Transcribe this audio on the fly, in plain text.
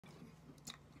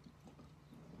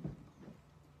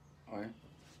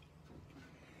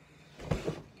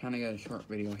Kind of got a short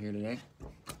video here today.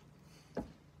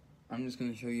 I'm just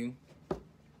going to show you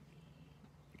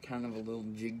kind of a little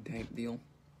jig type deal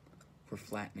for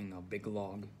flattening a big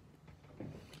log.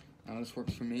 Now this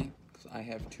works for me because I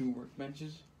have two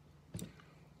workbenches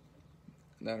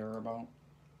that are about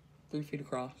 3 feet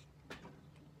across.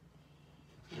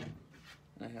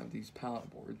 I have these pallet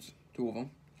boards, 2 of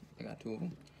them. I got 2 of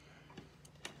them.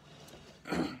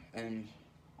 And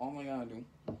all I gotta do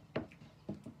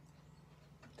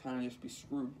kind of just be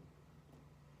screwed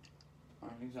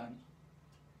on these ends.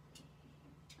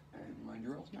 And my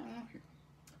drill's not out here.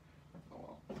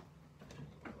 Oh well.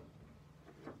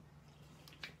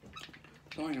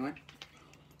 So anyway,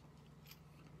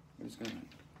 I'm just gonna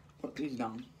put these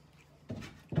down.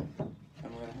 And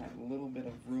we're gonna have a little bit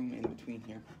of room in between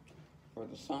here for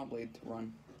the saw blade to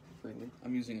run freely.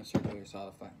 I'm using a circular saw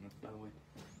to flatten this, by the way.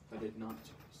 I did not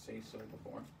say so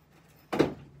before.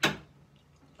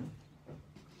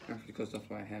 That's because that's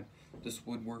what I have. This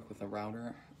would work with a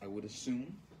router, I would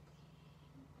assume.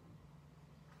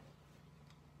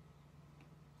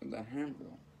 With that hand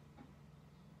drill.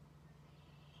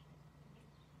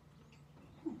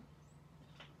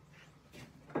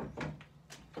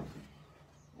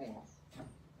 Oh well.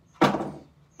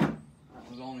 That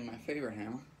was only my favorite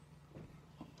hammer.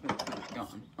 Oh, it's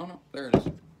gone. Oh no, there it is.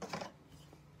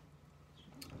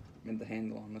 Made the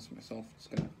handle on this myself. It's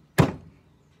gonna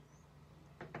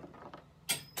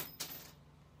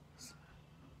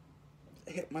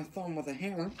hit my thumb with a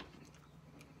hammer.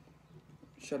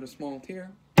 Shed a small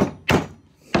tear.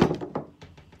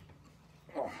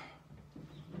 Oh.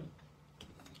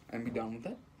 And be done with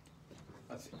it.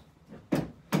 Let's see.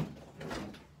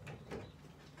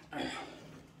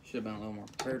 Should have been a little more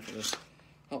prepared for this.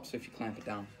 Helps if you clamp it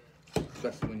down,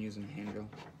 especially when using a hand drill.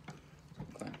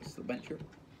 Clamp this to the bench here.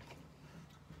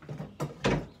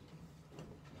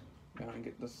 Gotta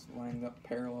get this lined up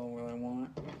parallel where I want.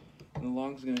 The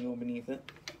log's gonna go beneath it.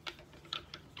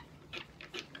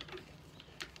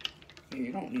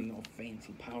 You don't need no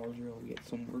fancy power drill to get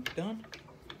some work done.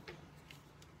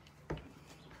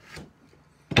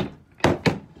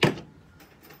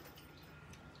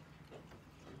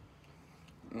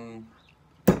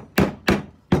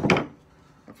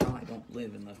 I probably don't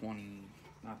live in the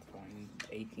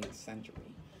 18th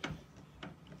century.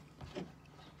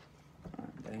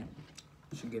 Alright,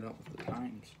 should get up with the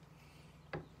times.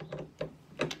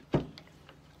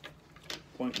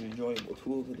 Quite an enjoyable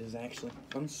tool it is actually.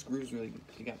 Unscrews really good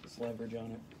because you got this leverage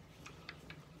on it.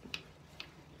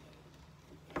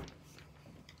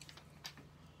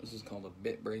 This is called a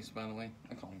bit brace, by the way.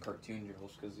 I call them cartoon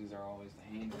drills because these are always the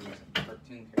hand drills that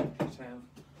cartoon characters have.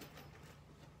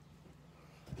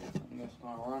 I'm just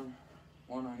gonna run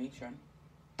one on each end.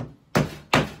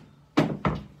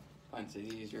 Finds it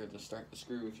easier to start the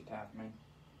screw if you tap me.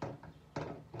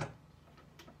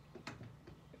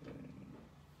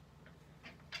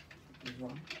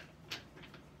 One.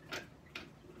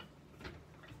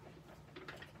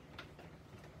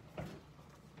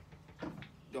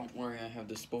 Don't worry, I have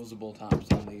disposable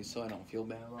tops on these, so I don't feel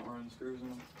bad about running screws in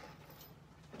them.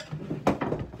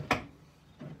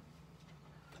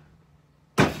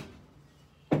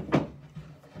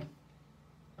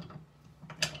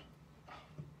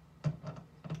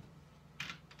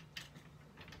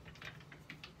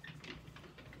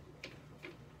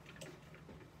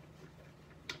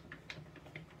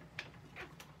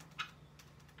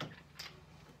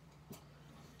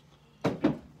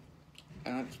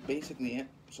 And that's basically it.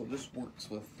 So this works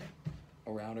with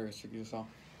a router, a circular saw.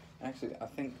 Actually, I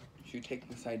think you should take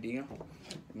this idea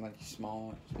and like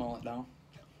small it down,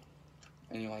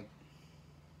 and you like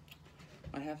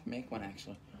might have to make one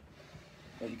actually.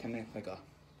 But you can make like a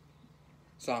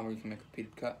saw where you can make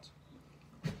repeated cuts.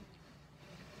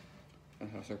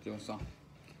 That's a circular saw,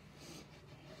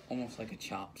 almost like a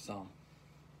chop saw,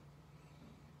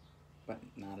 but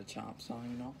not a chop saw,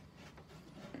 you know.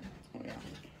 Oh yeah.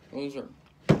 Those are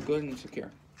good and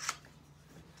secure.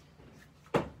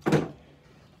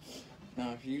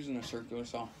 Now, if you're using a circular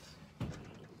saw,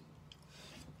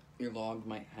 your log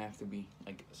might have to be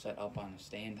like set up on a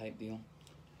stand type deal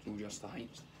to adjust the height.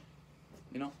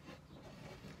 You know?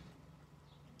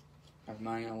 Of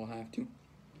mine, I will have to.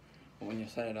 But when you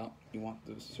set it up, you want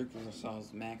the circular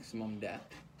saw's maximum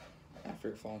depth after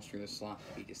it falls through the slot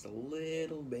to be just a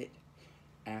little bit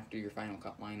after your final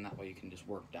cut line. That way you can just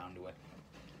work down to it.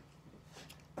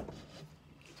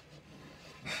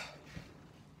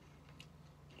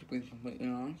 To be completely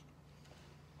honest,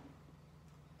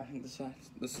 I think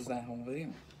this is that whole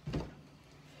video.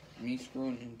 Me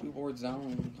screwing 2 boards down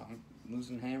and I'm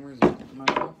losing hammers and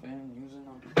myself and using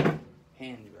a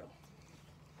hand drill.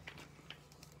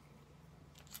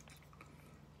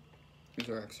 These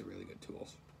are actually really good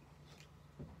tools.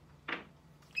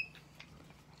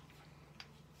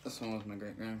 This one was my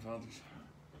great-grandfather's.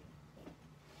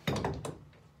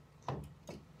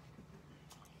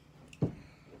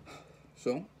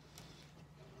 So,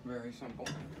 very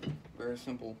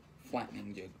simple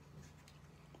flattening jig.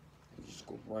 Just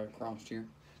go right across here.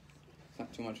 It's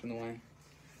not too much in the way.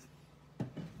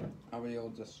 I'll be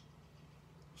able to just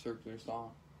circular saw,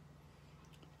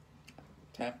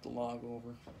 tap the log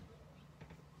over.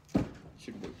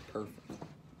 Should work perfect.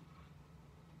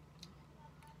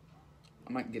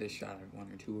 I might get a shot at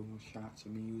 1 or 2 shots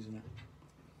of me using it.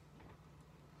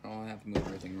 I'll have to move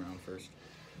everything around first.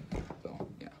 So,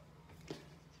 yeah.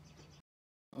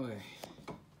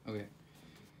 Okay.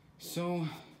 So,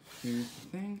 here's the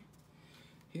thing.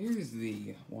 Here's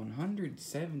the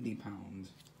 170-pound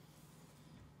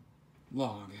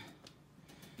log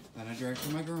that I dragged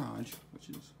from my garage, which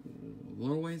is a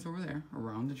little ways over there,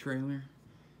 around the trailer,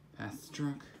 past the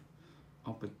truck,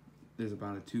 up there's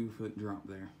about a 2-foot drop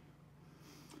there.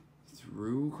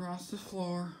 Through across the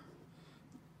floor,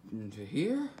 into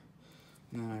here,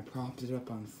 and then I propped it up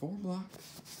on 4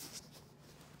 blocks.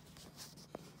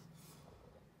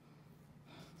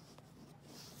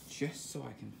 Just so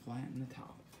I can flatten the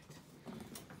top of it.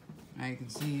 Now you can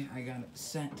see I got it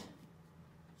set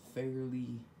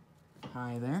fairly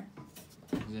high there.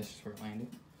 This is where it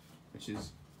landed, which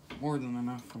is more than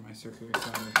enough for my circular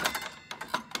saw to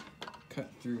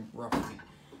cut through roughly.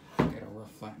 Get a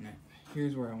rough flatten it.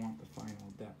 Here's where I want the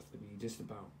final depth to be, just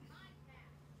about.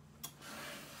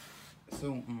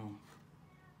 So,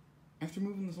 after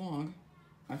moving this log,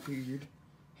 I figured,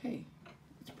 hey,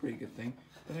 it's a pretty good thing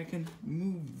that I can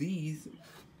move these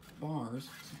bars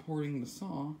supporting the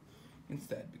saw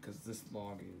instead, because this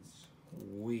log is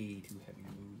way too heavy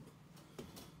to move.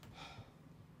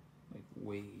 Like,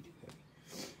 way too heavy.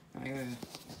 I got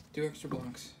 2 extra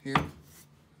blocks here,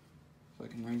 so I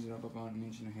can raise it up about 1.5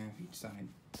 inches each side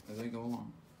as I go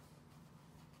along.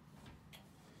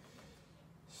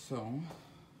 So,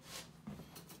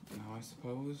 now I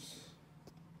suppose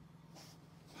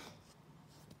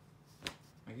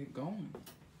I get going.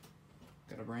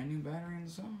 Got a brand new battery in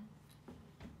the saw.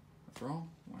 After all,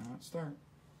 why not start?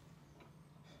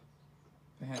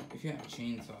 If you have a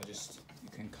chainsaw, you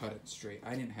can cut it straight.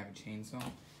 I didn't have a chainsaw,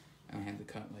 and I had to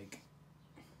cut like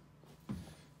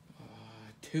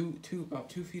about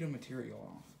 2 feet of material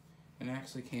off. And it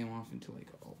actually came off into like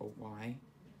a Y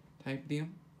type deal.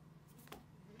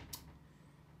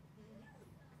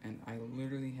 And I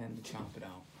literally had to chop it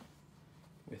out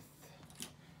with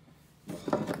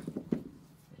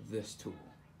this tool.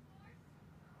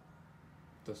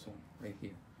 This one right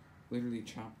here. Literally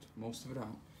chopped most of it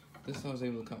out. This I was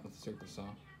able to cut with the circular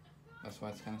saw. That's why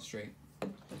it's kind of straight.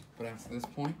 But after this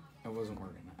point, it wasn't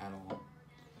working at all.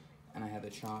 And I had to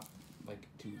chop like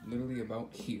to literally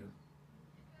about here.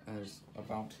 And there's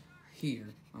about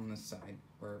here on this side,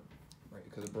 right,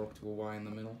 because it broke to a Y in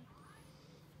the middle.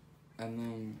 And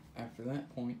then after that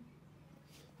point,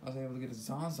 I was able to get a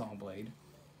Sawzall blade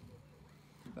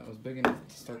that was big enough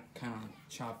to start kind of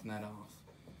chopping that off.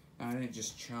 And I didn't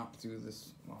just chop through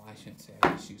this, well, I shouldn't say, I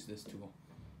just used this tool.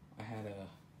 I had a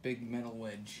big metal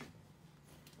wedge,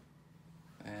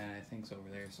 and I think it's over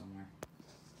there somewhere.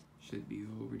 Should be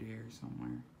over there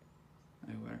somewhere.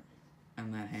 Anywhere.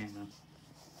 And that hammer.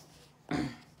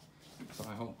 So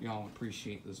I hope y'all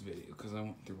appreciate this video, because I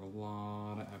went through a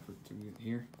lot of effort to get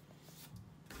here.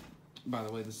 By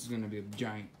the way, this is going to be a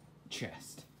giant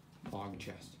chest, log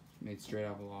chest, made straight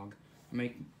out of a log. I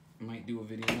might do a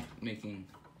video making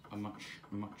a much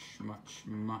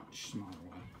smaller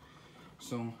one.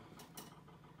 So,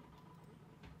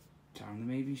 time to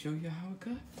maybe show you how it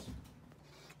cuts.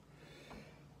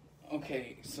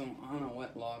 Okay, so on a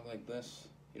wet log like this,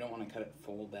 you don't want to cut it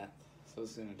full depth. So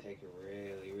this is going to take a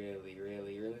really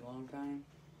long time.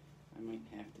 I might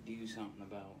have to do something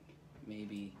about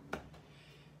maybe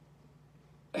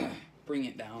bring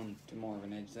it down to more of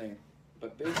an edge there.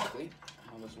 But basically,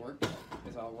 how this works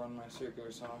is I'll run my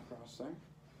circular saw across there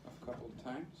a couple of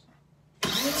times.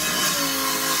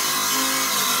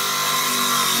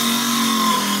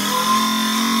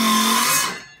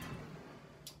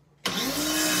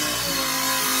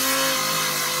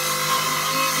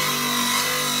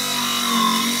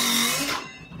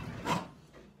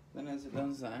 Then as it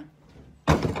does that,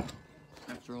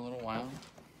 after a little while,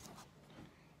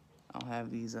 I'll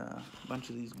have these bunch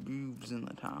of these grooves in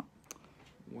the top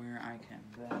where I can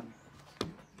then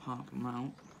pop them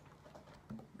out.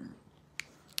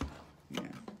 Yeah,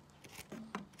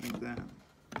 like that.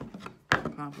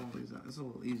 Pop all these out. It's a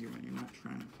little easier when you're not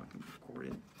trying to fucking record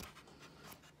it.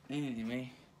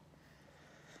 Anyway,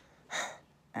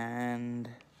 And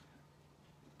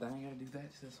then I gotta do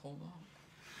that to this whole dog.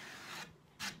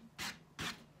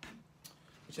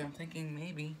 Which I'm thinking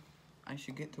maybe I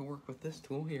should get to work with this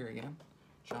tool here again.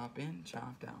 Chop in,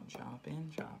 chop down, chop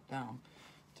in, chop down.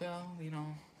 Till, you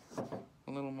know,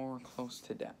 a little more close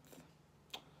to depth.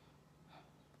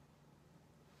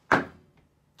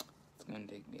 It's gonna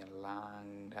take me a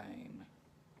long time.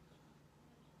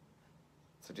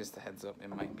 So just a heads up, it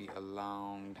might be a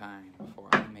long time before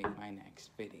I make my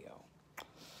next video.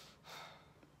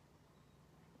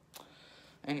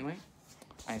 Anyway,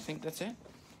 I think that's it.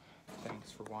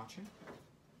 Thanks for watching.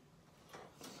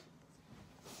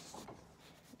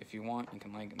 If you want, you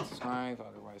can like and subscribe.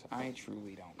 Otherwise, I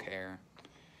truly don't care.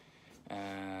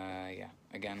 Yeah.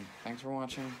 Again, thanks for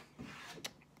watching.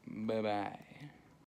 Bye-bye.